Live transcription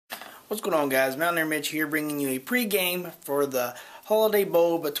What's going on, guys? Mountaineer Mitch here, bringing you a pregame for the Holiday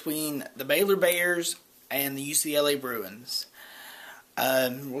Bowl between the Baylor Bears and the UCLA Bruins.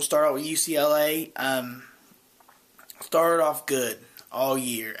 We'll start out with UCLA. Started off good all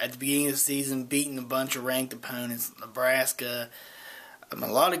year. At the beginning of the season, beating a bunch of ranked opponents, Nebraska, a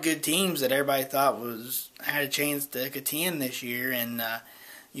lot of good teams that everybody thought had a chance to contend this year, and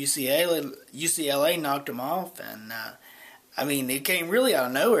UCLA knocked them off, and it came really out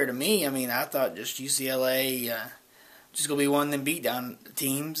of nowhere to me. I thought just UCLA just going to be one of them beatdown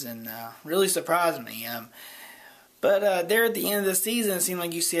teams, and really surprised me. But there at the end of the season, it seemed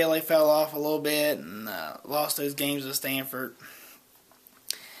like UCLA fell off a little bit and lost those games to Stanford.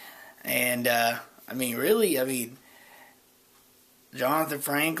 And, Jonathan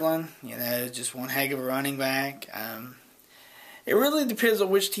Franklin, just one heck of a running back. It really depends on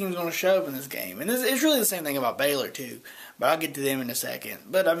which team's going to show up in this game. And it's really the same thing about Baylor, too. But I'll get to them in a second.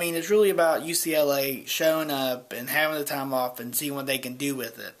 But, it's really about UCLA showing up and having the time off and seeing what they can do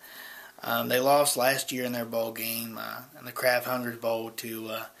with it. They lost last year in their bowl game, in the Kraft Hungers Bowl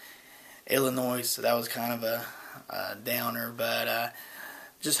to Illinois. So that was kind of a downer. But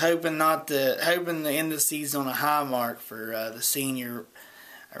just hoping to end the season on a high mark for the senior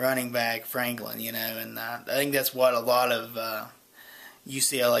running back Franklin, and I think that's what a lot of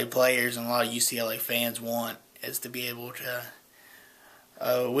UCLA players and a lot of UCLA fans want, is to be able to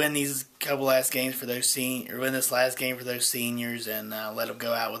win these couple last games for those win this last game for those seniors, and let them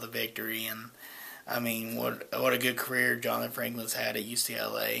go out with a victory. And what a good career Jonathan Franklin's had at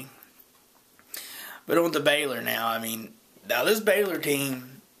UCLA. But on to Baylor now. Now this Baylor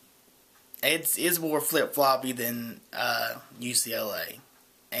team, it's more flip-floppy than UCLA.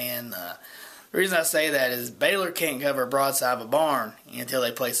 And the reason I say that is Baylor can't cover a broadside of a barn until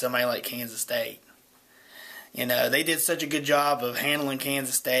they play somebody like Kansas State. They did such a good job of handling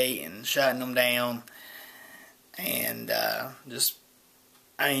Kansas State and shutting them down. And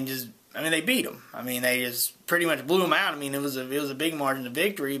they beat them. They just pretty much blew them out. It was a big margin of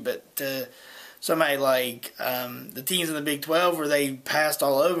victory, but to somebody like the teams in the Big 12 where they passed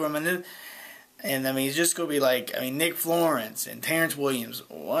all over them, and it's just going to be like, Nick Florence and Terrence Williams,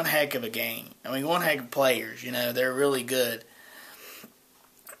 one heck of a game. One heck of players, they're really good.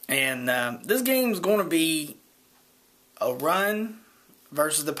 And this game's going to be a run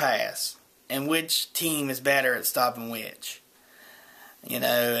versus the pass, and which team is better at stopping which. For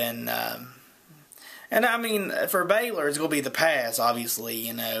Baylor, it's going to be the pass,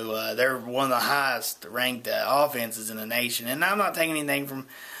 obviously. They're one of the highest ranked offenses in the nation. And I'm not taking anything from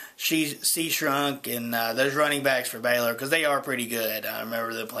C-Shrunk and those running backs for Baylor, because they are pretty good. I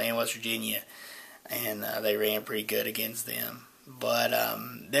remember them playing West Virginia, and they ran pretty good against them. But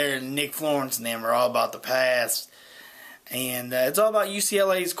Nick Florence and them are all about the pass. And it's all about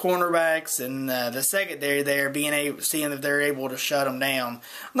UCLA's cornerbacks and the secondary there seeing if they're able to shut them down.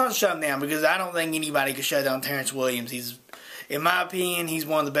 Not shut them down, because I don't think anybody could shut down Terrence Williams. In my opinion, he's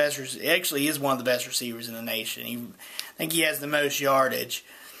one of the best. Actually, he is one of the best receivers in the nation. I think he has the most yardage.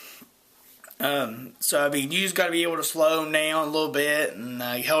 You just got to be able to slow him down a little bit, and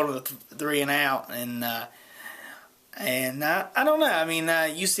he held him with 3 and out. And I don't know.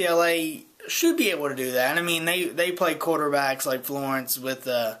 UCLA should be able to do that. They play quarterbacks like Florence with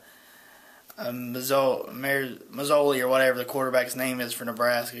Mazzoli or whatever the quarterback's name is for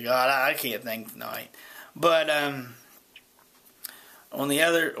Nebraska. God, I can't think tonight. But on the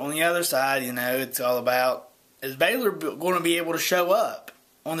other side, it's all about, is Baylor going to be able to show up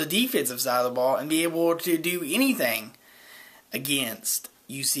on the defensive side of the ball and be able to do anything against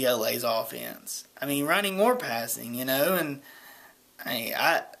UCLA's offense? Running or passing, and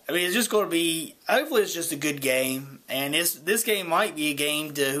it's just going to be, hopefully it's just a good game, and this game might be a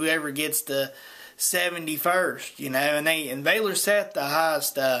game to whoever gets the 71st, and Baylor set the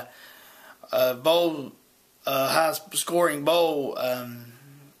highest highest scoring bowl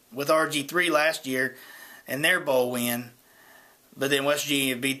with RG3 last year in their bowl win. But then West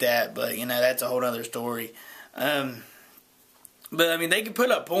Virginia beat that, but, that's a whole other story. But, they can put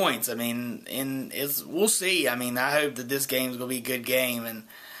up points. We'll see. I hope that this game's going to be a good game.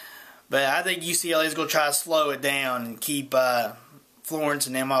 But I think UCLA is going to try to slow it down and keep Florence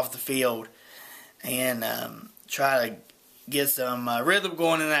and them off the field, and try to get some rhythm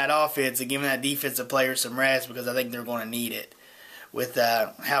going in that offense and giving that defensive player some rest, because I think they're going to need it with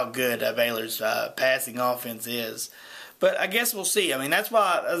how good Baylor's passing offense is. But I guess we'll see. That's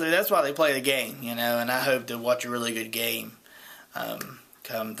why they play the game, and I hope to watch a really good game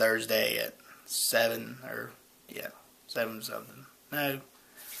come Thursday at 7 something. No,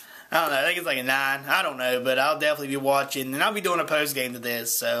 I don't know. I think it's like a 9. I don't know, but I'll definitely be watching, and I'll be doing a post game to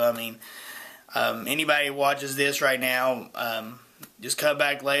this. So I mean, anybody who watches this right now, just cut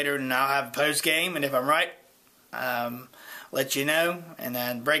back later, and I'll have a post game. And if I'm right, let you know, and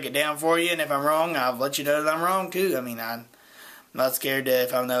then break it down for you. And if I'm wrong, I'll let you know that I'm wrong too. I mean, I'm not scared to,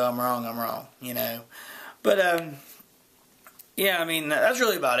 if I know I'm wrong, you know. But yeah, I mean, that's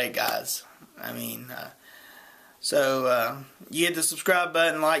really about it, guys. I mean, so you hit the subscribe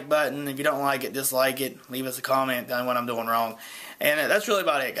button, like button. If you don't like it, dislike it. Leave us a comment telling what I'm doing wrong. And that's really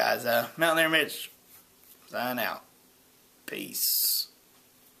about it, guys. Mountaineer Mitch, sign out. Peace.